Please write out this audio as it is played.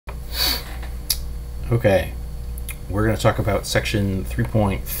Okay, we're going to talk about section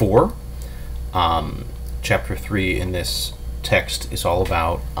 3.4. Chapter 3 in this text is all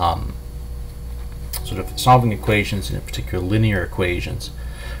about sort of solving equations, and in particular linear equations.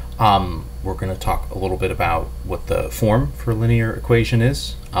 We're going to talk a little bit about what the form for a linear equation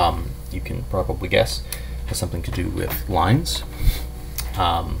is. You can probably guess it has something to do with lines.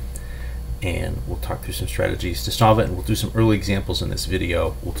 And we'll talk through some strategies to solve it, and we'll do some early examples in this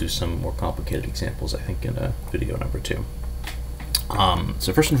video. We'll do some more complicated examples, I think, in video number 2.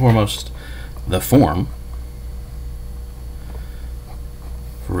 So first and foremost, the form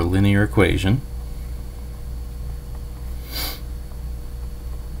for a linear equation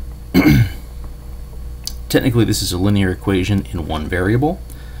technically this is a linear equation in one variable.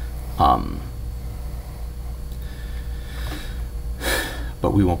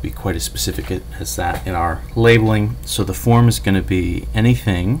 But we won't be quite as specific as that in our labeling. So the form is going to be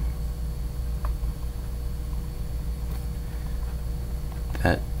anything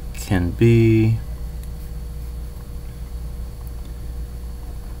that can be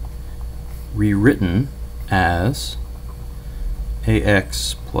rewritten as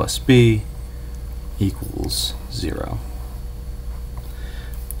ax plus b equals 0.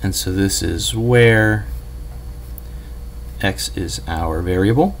 And so this is where x is our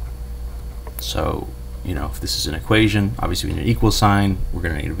variable. So, you know, if this is an equation, obviously we need an equal sign. We're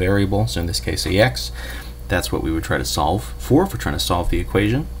going to need a variable. So in this case, ax. That's what we would try to solve for if we're trying to solve the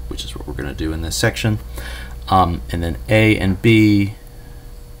equation, which is what we're going to do in this section. And then a and b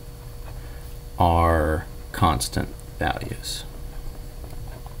are constant values.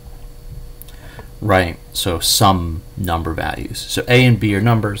 Right, so some number values. So a and b are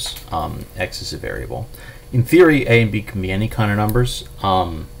numbers, x is a variable. In theory, a and b can be any kind of numbers.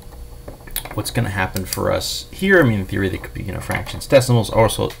 What's going to happen for us here, I mean, in theory, they could be, fractions, decimals,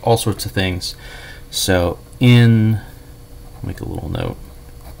 also all sorts of things. So I'll make a little note.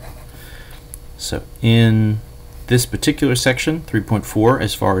 So in this particular section, 3.4,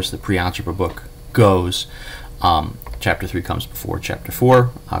 as far as the pre-algebra book goes, chapter 3 comes before chapter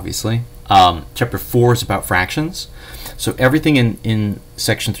 4, obviously. Chapter 4 is about fractions. So everything in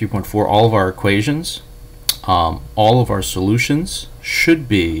section 3.4, all of our equations, all of our solutions should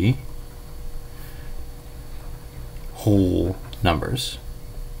be whole numbers.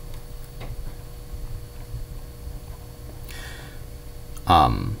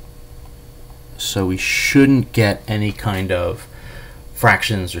 So we shouldn't get any kind of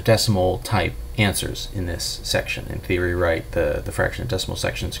fractions or decimal type answers in this section. In theory, right, the fraction and decimal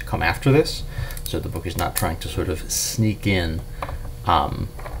sections come after this, so the book is not trying to sort of sneak in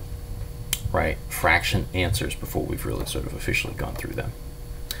right, fraction answers before we've really sort of officially gone through them.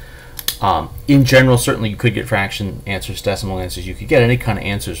 In general, certainly you could get fraction answers, decimal answers. You could get any kind of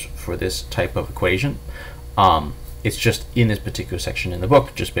answers for this type of equation. It's just in this particular section in the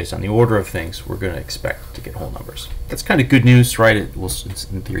book, just based on the order of things, we're going to expect to get whole numbers. That's kind of good news, right? It will,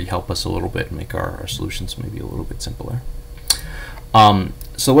 in theory, help us a little bit and make our solutions maybe a little bit simpler.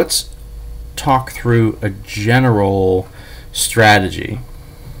 So let's talk through a general strategy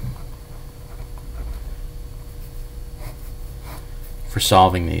for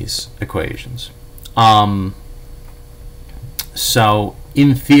solving these equations. So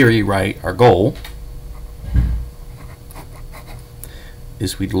in theory, right, our goal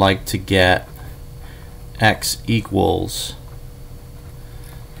is we'd like to get x equals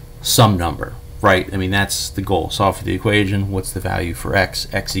some number, right? I mean, that's the goal. Solve for the equation. What's the value for x?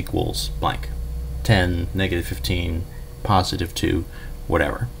 X equals blank. 10, negative 15, positive 2,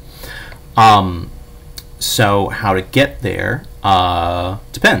 whatever. So how to get there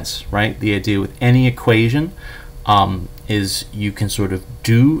depends, right? The idea with any equation is you can sort of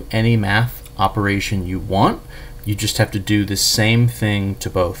do any math operation you want. You just have to do the same thing to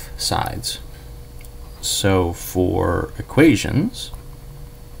both sides. So for equations,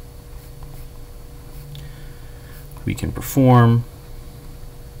 we can perform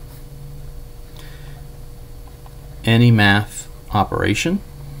any math operation.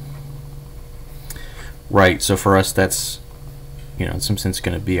 Right, so for us that's, in some sense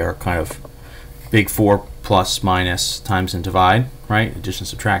going to be our kind of big 4 plus minus times and divide, right? Addition,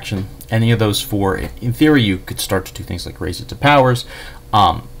 subtraction. Any of those 4, in theory, you could start to do things like raise it to powers.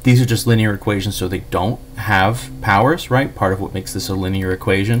 These are just linear equations, so they don't have powers, right? Part of what makes this a linear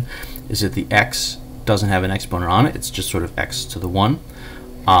equation is that the x doesn't have an exponent on it. It's just sort of x to the 1,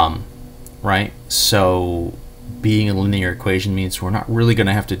 right? So being a linear equation means we're not really going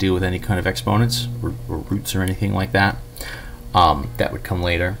to have to deal with any kind of exponents or roots or anything like that. That would come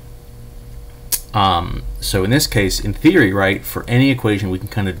later. So in this case, in theory, right, for any equation, we can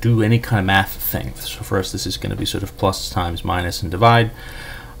kind of do any kind of math thing. So for us, this is going to be sort of plus times minus and divide.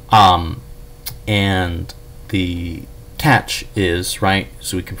 And the catch is, right,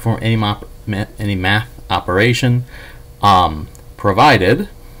 so we can perform any math operation, provided,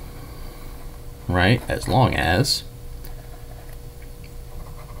 right, as long as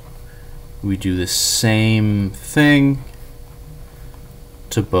we do the same thing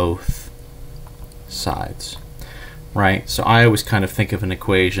to both sides, right? So I always kind of think of an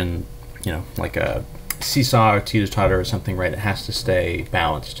equation, you know, like a seesaw or teeter-totter or something, right? It has to stay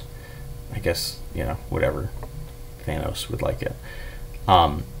balanced. I guess, you know, whatever Thanos would like it.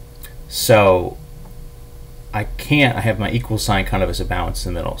 So I have my equal sign kind of as a balance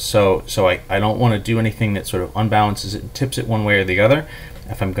in the middle. So I don't want to do anything that sort of unbalances it and tips it one way or the other.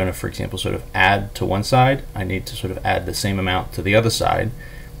 If I'm going to, for example, sort of add to one side, I need to sort of add the same amount to the other side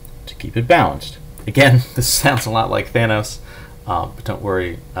to keep it balanced. Again, this sounds a lot like Thanos, but don't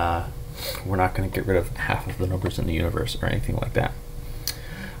worry, we're not going to get rid of half of the numbers in the universe or anything like that.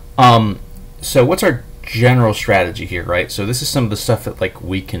 So what's our general strategy here, right? So this is some of the stuff that like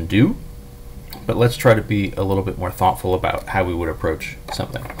we can do, but let's try to be a little bit more thoughtful about how we would approach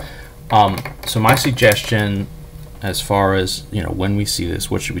something. So my suggestion, as far as, you know, when we see this,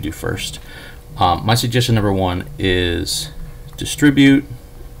 what should we do first? My suggestion number one is distribute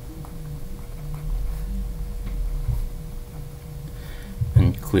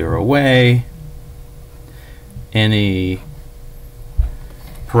and clear away any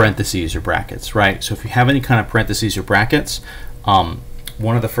parentheses or brackets, right? So if you have any kind of parentheses or brackets,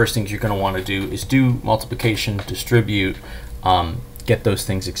 one of the first things you're going to want to do is do multiplication, distribute, get those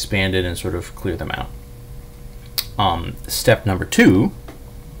things expanded and sort of clear them out. Step number two,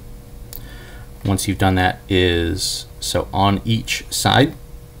 once you've done that, is so on each side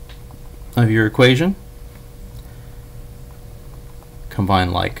of your equation,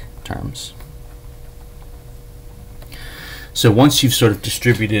 combine like terms. So once you've sort of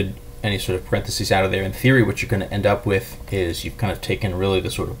distributed any sort of parentheses out of there, in theory what you're going to end up with is you've kind of taken really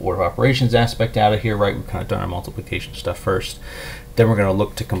the sort of order of operations aspect out of here, right? We've kind of done our multiplication stuff first. Then we're going to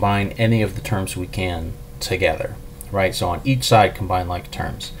look to combine any of the terms we can together, right? So on each side, combine like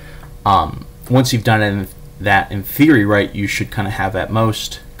terms. Once you've done that, in theory, right, you should kind of have at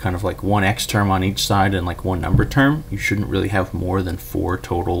most kind of like one x term on each side and like one number term. You shouldn't really have more than 4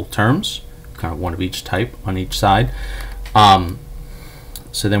 total terms, kind of one of each type on each side.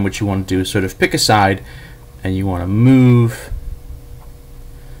 So then what you want to do is sort of pick a side, and you want to move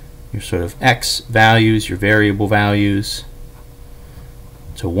your sort of x values, your variable values,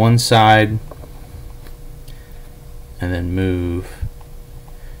 to one side, and then move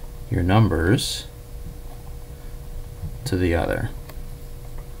your numbers to the other.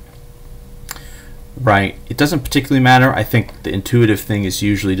 Right, it doesn't particularly matter. I think the intuitive thing is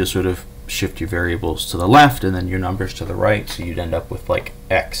usually to sort of shift your variables to the left and then your numbers to the right, so you'd end up with like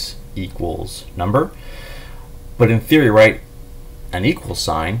x equals number. But in theory, right, an equal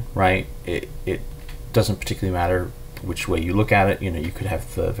sign, right, it doesn't particularly matter which way you look at it. You know, you could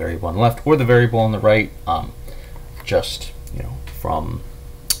have the variable on the left or the variable on the right. Just, you know, from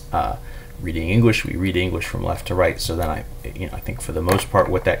reading English, we read English from left to right. So then I think for the most part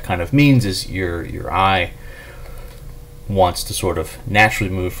what that kind of means is your eye wants to sort of naturally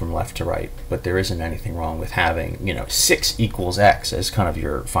move from left to right, but there isn't anything wrong with having, you know, 6 equals x as kind of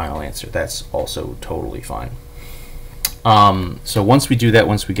your final answer. That's also totally fine. So once we do that,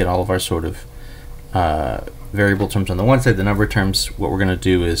 once we get all of our sort of variable terms on the one side, the number terms, what we're going to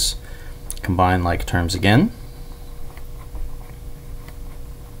do is combine like terms again.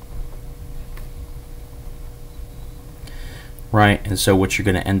 Right, and so what you're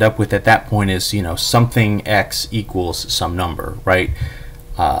going to end up with at that point is, you know, something x equals some number, right?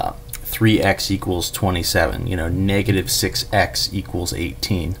 3x equals 27, you know, negative 6x equals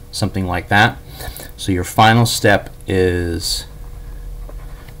 18, something like that. So your final step is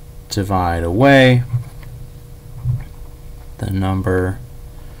divide away the number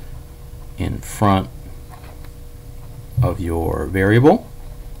in front of your variable,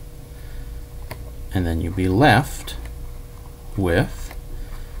 and then you'll be left with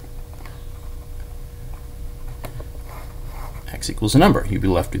x equals a number. You'll be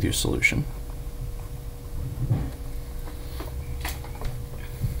left with your solution.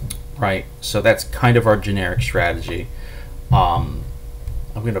 Right, so that's kind of our generic strategy. I'm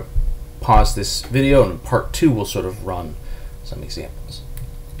going to pause this video, and in part 2 we'll sort of run some examples.